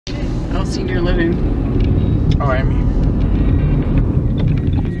all senior living. Oh, I mean.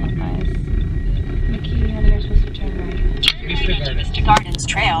 Mckee, honey, you're supposed to turn right. Turn right onto Vista Gardens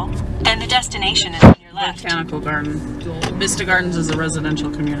Trail, then the destination is on your left. Botanical Garden. Vista Gardens is a residential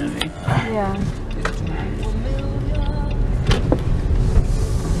community. Yeah.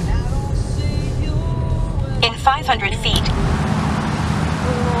 In 500 feet,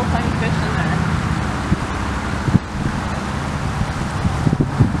 There's a little tiny fish in there.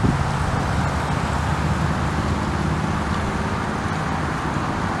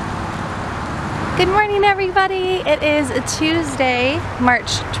 Good morning, everybody. It is a Tuesday, March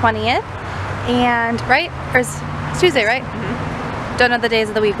 20th, and it's Tuesday, right? Mm-hmm. Don't know the days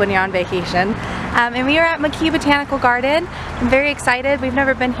of the week when you're on vacation. And we are at Mckee Botanical Garden. I'm very excited. We've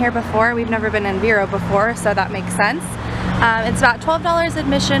never been here before. We've never been in Vero before, so that makes sense. It's about $12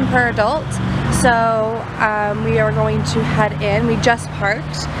 admission per adult. So we are going to head in. We just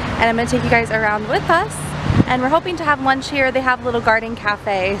parked, and I'm going to take you guys around with us. And we're hoping to have lunch here. They have a little garden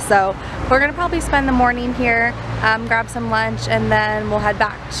cafe, so we're gonna probably spend the morning here, grab some lunch, and then we'll head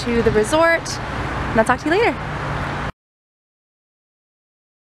back to the resort. And I'll talk to you later.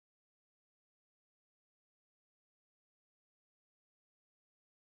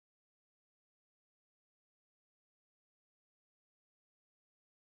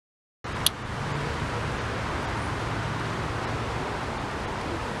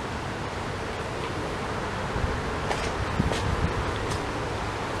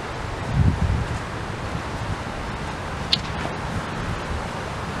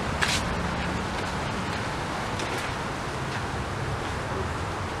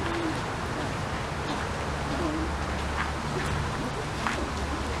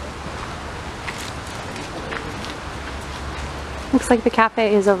 Looks like the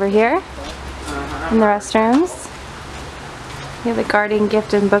cafe is over here in the restrooms. We have the garden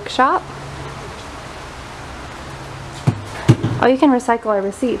gift and bookshop. Oh, you can recycle our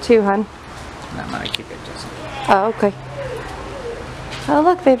receipt too, hon. No, I'm gonna keep it just. Oh, okay. Oh,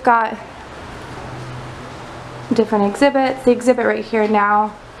 look, they've got different exhibits. The exhibit right here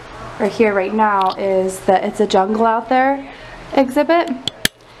now, or here right now, is the It's a Jungle Out There exhibit.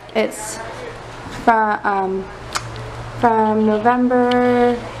 It's from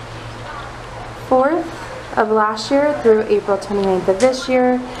November 4th of last year through April 29th of this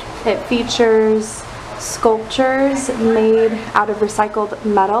year. It features sculptures made out of recycled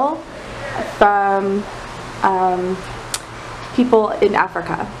metal from people in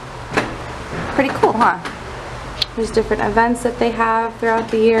Africa. Pretty cool, huh? There's different events that they have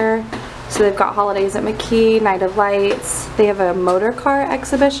throughout the year. So they've got Holidays at Mckee, Night of Lights. They have a motor car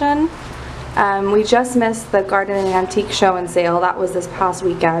exhibition. We just missed the Garden and Antique Show and Sale. That was this past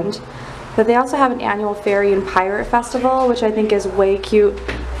weekend. But they also have an annual Fairy and Pirate Festival, which I think is way cute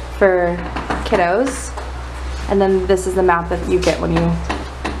for kiddos. And then this is the map that you get when you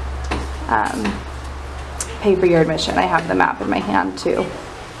pay for your admission. I have the map in my hand too.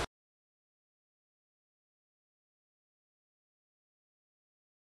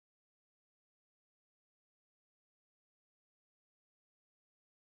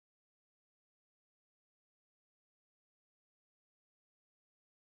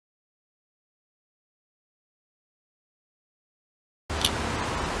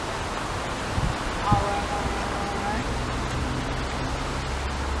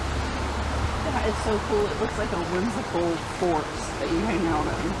 It's so cool. It looks like a whimsical forest that you hang out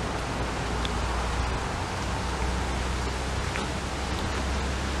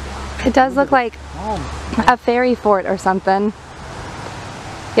in. It does look like a fairy fort or something.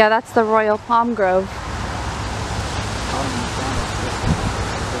 Yeah, that's the Royal Palm Grove.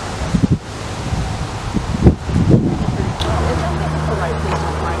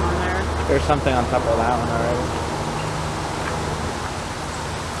 There's something on top of that one already.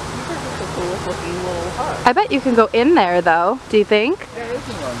 I bet you can go in there though, do you think? Yeah, there's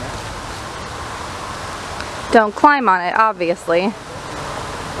one on there. Don't climb on it, obviously.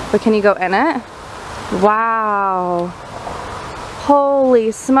 But can you go in it? Wow.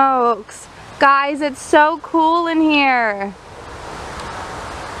 Holy smokes. Guys, it's so cool in here.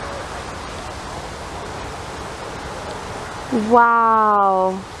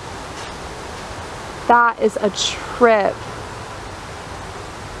 Wow. That is a trip.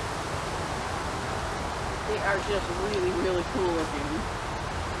 They are just really, really cool looking.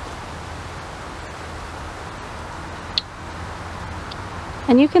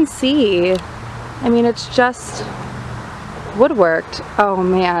 And you can see, I mean, it's just woodworked. Oh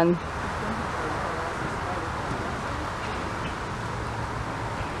man.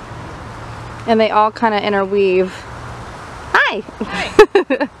 And they all kind of interweave. Hi!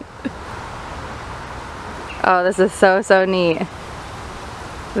 Hi! Oh, this is so, so neat.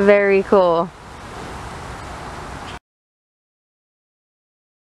 Very cool.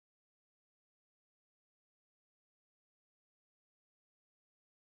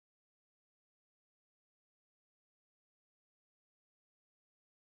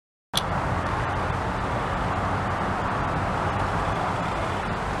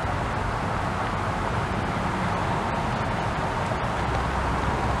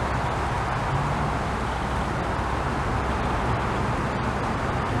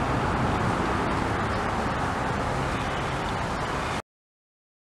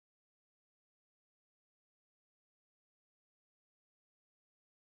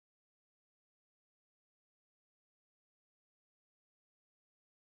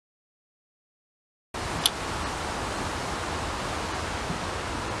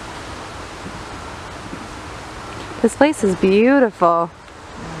 This place is beautiful. I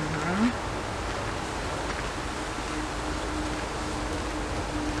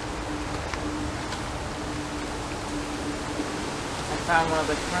found one of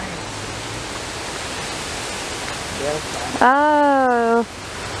the cranes. Oh.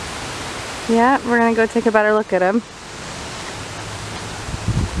 Yeah, we're gonna go take a better look at him.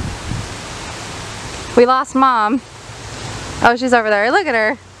 We lost Mom. Oh, she's over there. Look at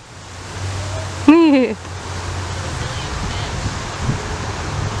her.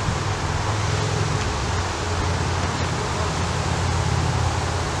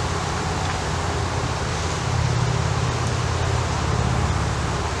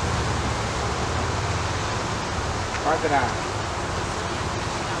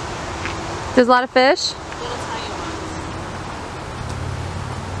 There's a lot of fish.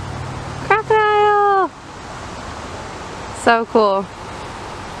 Crocodile! So cool.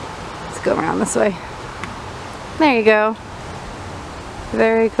 Let's go around this way. There you go.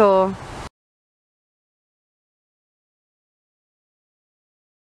 Very cool.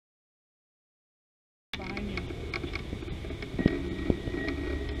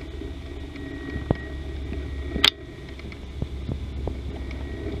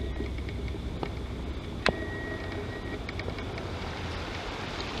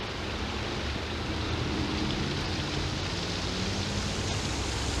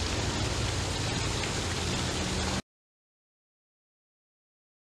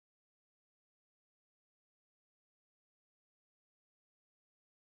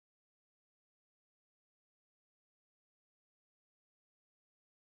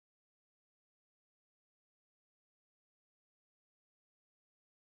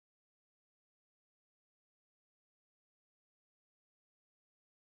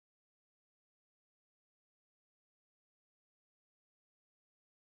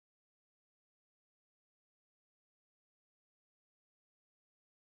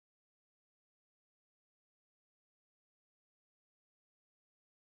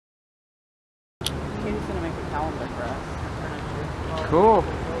 Katie's gonna make a calendar for us. Cool.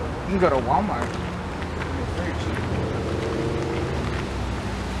 You can go to Walmart. It's very cheap.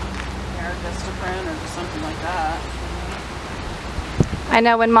 Or just a print or just something like that. I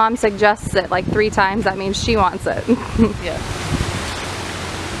know when Mom suggests it like 3 times, that means she wants it. Yeah.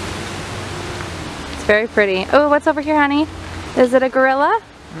 It's very pretty. Oh, what's over here, honey? Is it a gorilla?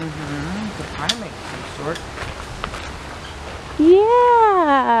 It's a primate of some sort.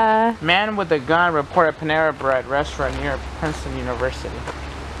 Yeah. Man with a gun reported Panera Bread restaurant near Princeton University.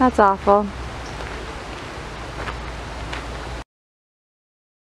 That's awful.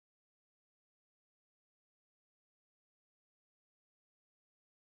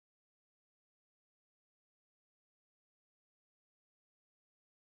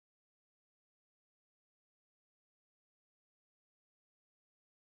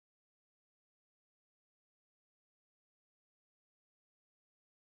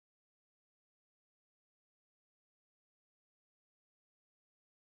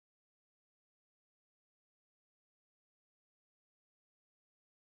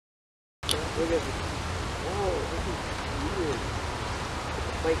 Look at this. Whoa, this is weird.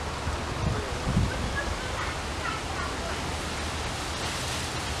 It's like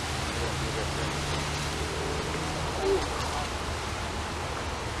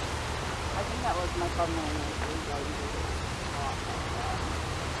I think that was my thumbnail.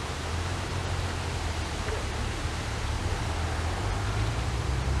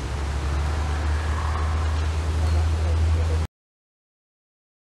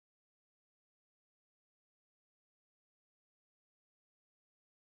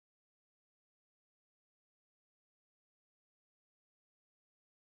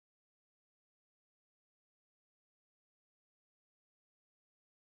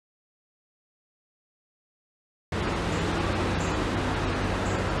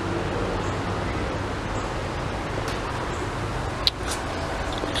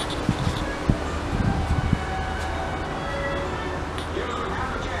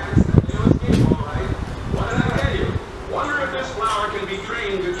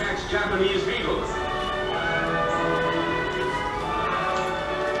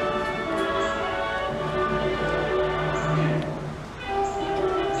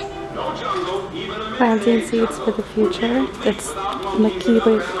 Planting seeds for the future. It's Mckee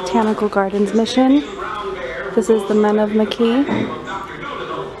Botanical Gardens mission. This is the men of Mckee.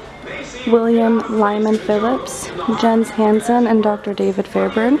 William Lyman Phillips, Jens Hansen, and Dr. David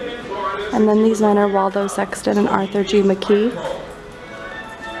Fairburn. And then these men are Waldo Sexton and Arthur G. Mckee.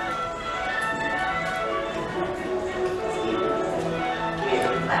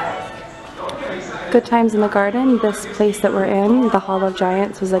 Good times in the garden. This place that we're in, the Hall of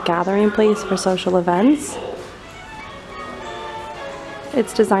Giants, was a gathering place for social events.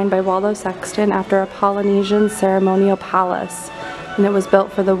 It's designed by Waldo Sexton after a Polynesian ceremonial palace, and it was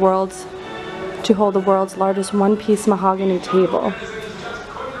built for to hold the world's largest one-piece mahogany table.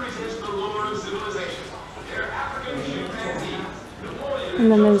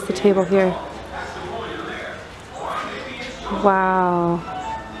 And then there's the table here. Wow.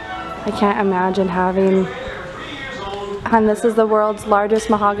 I can't imagine having, and this is the world's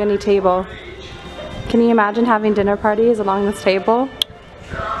largest mahogany table. Can you imagine having dinner parties along this table?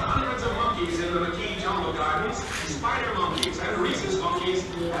 There are hundreds of monkeys in the Mckee Jungle Gardens, spider monkeys and rhesus monkeys,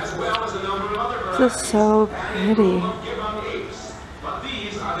 as well as a number of other birds. This is so pretty. But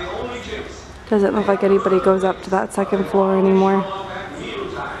these are the only chimps. Doesn't look like anybody goes up to that second floor anymore.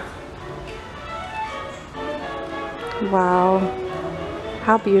 Wow.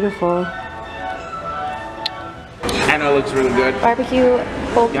 How beautiful. And it looks really good. Barbecue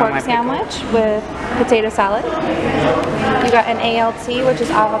pulled pork sandwich with potato salad. You got an ALT, which is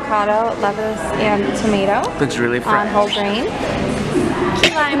avocado, lettuce, and tomato. Looks really On fresh. whole grain.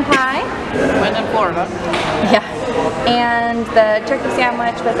 Key lime pie. When in Florida. Yeah. And the turkey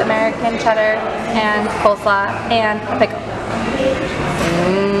sandwich with American cheddar and coleslaw and a pickle.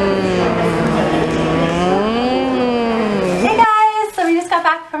 Hey guys, so we just got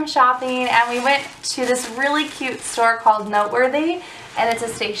back from shopping and we went to this really cute store called Noteworthy, and it's a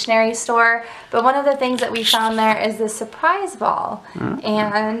stationery store, but one of the things that we found there is this surprise ball,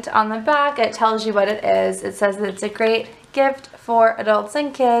 and on the back it tells you what it is. It says that it's a great gift for adults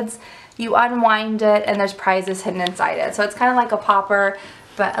and kids. You unwind it and there's prizes hidden inside it, so it's kind of like a popper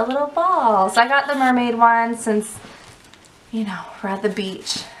but a little ball. So I got the mermaid one since, you know, we're at the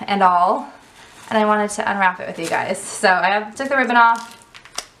beach and all, and I wanted to unwrap it with you guys. So I took the ribbon off.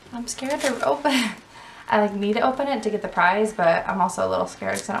 I'm scared to open it. I like need to open it to get the prize, but I'm also a little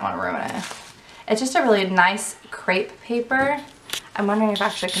scared because I don't want to ruin it. It's just a really nice crepe paper. I'm wondering if I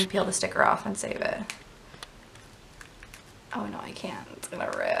actually can peel the sticker off and save it. Oh no, I can't. It's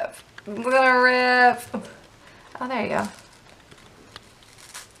gonna rip. It's gonna rip. Oh, there you go.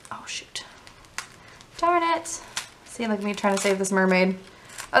 Oh shoot. Darn it. See, like me trying to save this mermaid.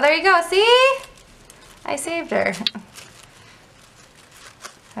 Oh, there you go. See? I saved her.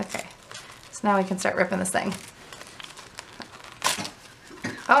 Okay. So now we can start ripping this thing.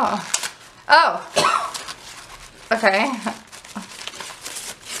 Oh. Oh. Okay.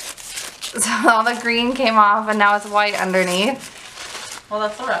 So all the green came off and now it's white underneath. Well,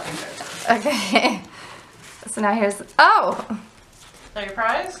 that's the wrapping paper. Okay. So now here's, oh! Is that your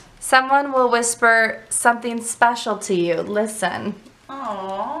prize? Someone will whisper something special to you. Listen.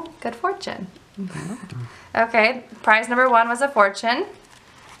 Aww. Good fortune. Okay, prize number 1 was a fortune.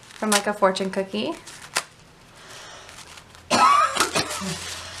 From like a fortune cookie.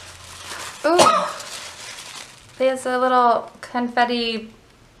 Ooh. There's a little confetti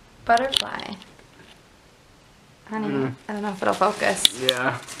butterfly. I don't know if it'll focus.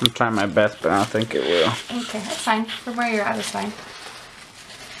 Yeah, I'm trying my best, but I don't think it will. Okay, that's fine. From where you're at is fine.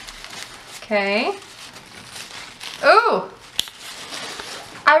 Okay. Ooh!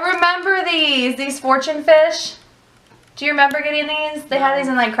 I remember these fortune fish. Do you remember getting these? They had these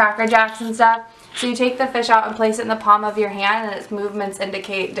in like Cracker Jacks and stuff. So you take the fish out and place it in the palm of your hand, and its movements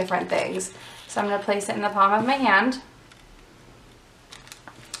indicate different things. So I'm going to place it in the palm of my hand.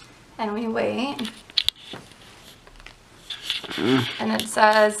 And we wait. And it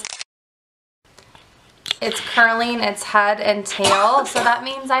says it's curling its head and tail, so that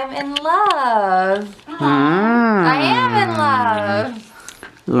means I'm in love. I am in love.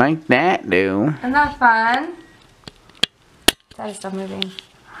 Like that, dude. Isn't that fun? That is still moving.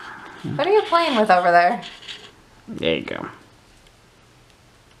 What are you playing with over there? There you go.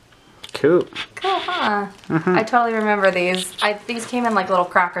 Cool. Cool, huh? I totally remember these. These came in like little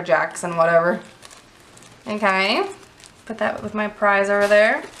Cracker Jacks and whatever. Okay. Put that with my prize over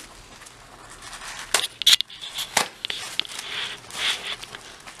there.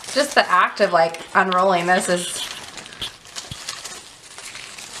 Just the act of like unrolling this is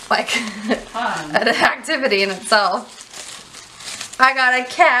like Fun. an activity in itself. I got a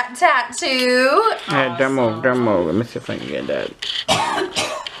cat tattoo. Hey, don't move, don't move. Let me see if I can get that.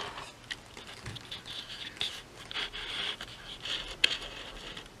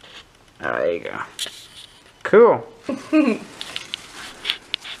 There you go. Cool.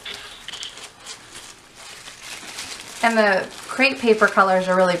 And the crepe paper colors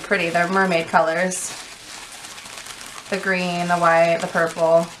are really pretty. They're mermaid colors. The green, the white, the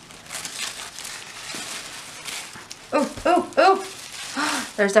purple. Ooh, ooh, ooh.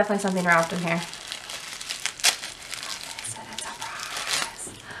 There's definitely something wrapped in here.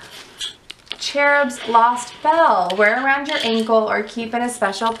 Cherub's Lost Bell. Wear around your ankle or keep in a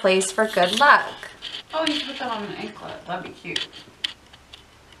special place for good luck. Oh, you put that on an anklet. That'd be cute.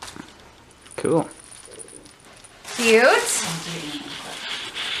 Cute. I'm doing an anklet.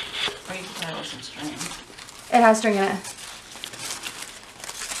 Or you could tie it with some string. It has string in it.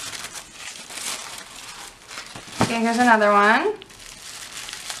 Okay, here's another one.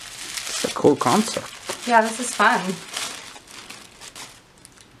 It's a cool concept. Yeah, this is fun.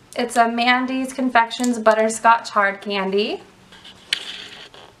 It's a Mandy's Confections Butterscotch Hard Candy.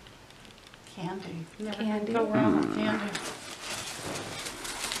 Candy. Never Candy. go wrong with candy.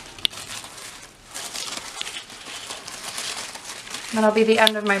 That'll be the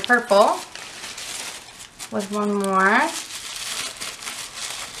end of my purple. With one more.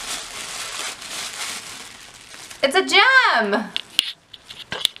 It's a gem!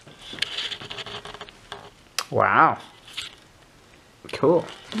 Wow. Cool.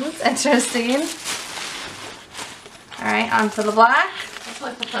 That's interesting. Alright, on to the black. It's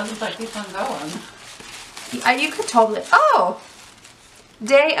like the present that keeps on going. You could totally... Oh!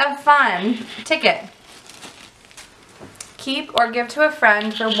 Day of Fun. Ticket. Keep or give to a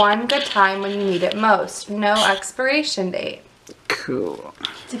friend for one good time when you need it most. No expiration date. Cool.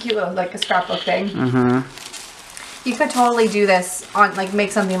 It's a cute little, like a scrapbook thing. Mm-hmm. You could totally do this on, like,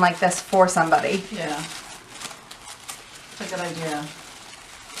 make something like this for somebody. Yeah. It's a good idea.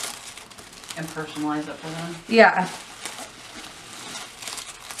 And personalize it for them. Yeah.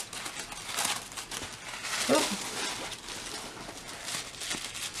 Oop.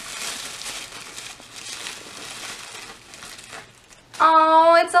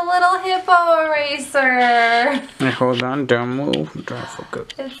 Oh, it's a little hippo eraser. Hey, hold on, don't move, don't focus.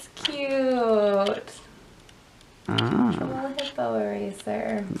 It's cute. A Ah, little hippo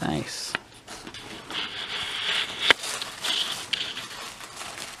eraser. nice.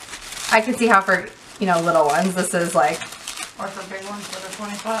 I can see how for, you know, little ones, this is like... Or for big ones that are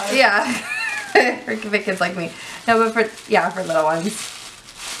 25. Yeah. For big kids like me. No, but for, yeah, for little ones.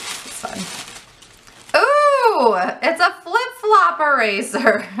 It's fun. Ooh! It's a flip-flop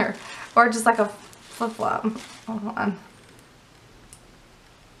eraser. Or just like a flip-flop. Oh, hold on.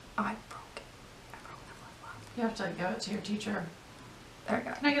 Oh, I broke it. I broke the flip-flop. You have to give it to your teacher. There we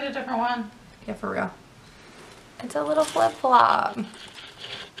go. Can I get a different one? Yeah, for real. It's a little flip-flop.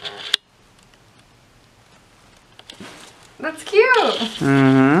 That's cute.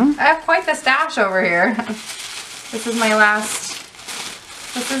 Mm-hmm. I have quite the stash over here. This is my last.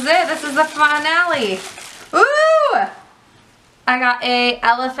 This is it. This is the finale. Ooh! I got a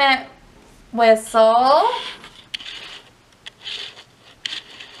elephant whistle.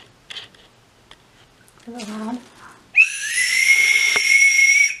 Is it loud?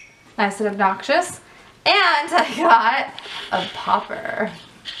 Nice and obnoxious. And I got a popper.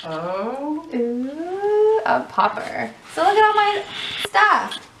 Oh. Ooh, a popper. So look at all my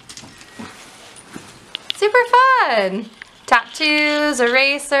stuff. Super fun. Tattoos,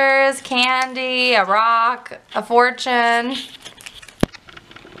 erasers, candy, a rock, a fortune.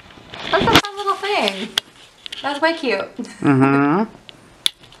 That's a fun little thing. That's way cute. Mm-hmm.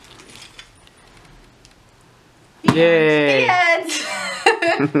 Yay. The end.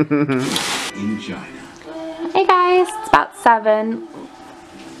 In China. Hey guys, it's about 7.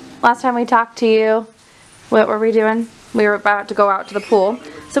 Last time we talked to you, what were we doing? We were about to go out to the pool.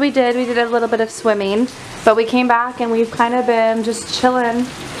 So we did a little bit of swimming, but we came back and we've kind of been just chilling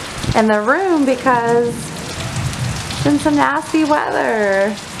in the room because it's been some nasty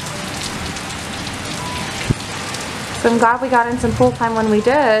weather. So I'm glad we got in some pool time when we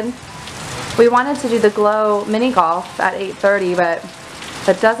did. We wanted to do the Glow mini golf at 8:30, but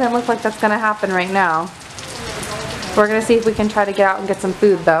it doesn't look like that's gonna happen right now. We're gonna see if we can try to get out and get some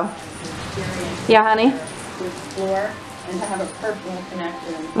food though. Yeah, honey? Explore and to have a purple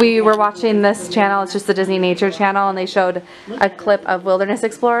connection. We were watching this channel, it's just the Disney Nature channel, and they showed a clip of Wilderness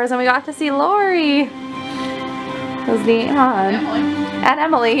Explorers and we got to see Lori. It was neat, huh? Emily. And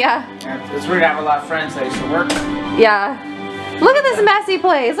Emily, yeah. It's weird to have a lot of friends that used to work. Yeah. Look at this messy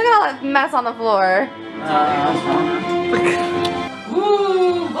place. Look at all that mess on the floor.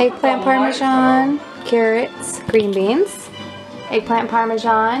 Ooh, look Eggplant at the lights, parmesan, carrots, green beans. Eggplant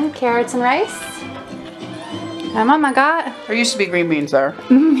parmesan, carrots and rice. And Mama got There used to be green beans there.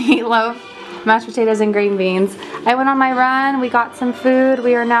 meatloaf. Mashed potatoes and green beans. I went on my run. We got some food.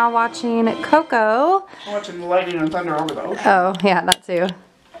 We are now watching Coco. Watching the lightning and thunder over the ocean. Oh, yeah, that too.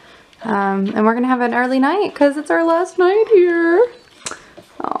 And we're going to have an early night because it's our last night here.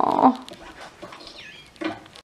 Oh.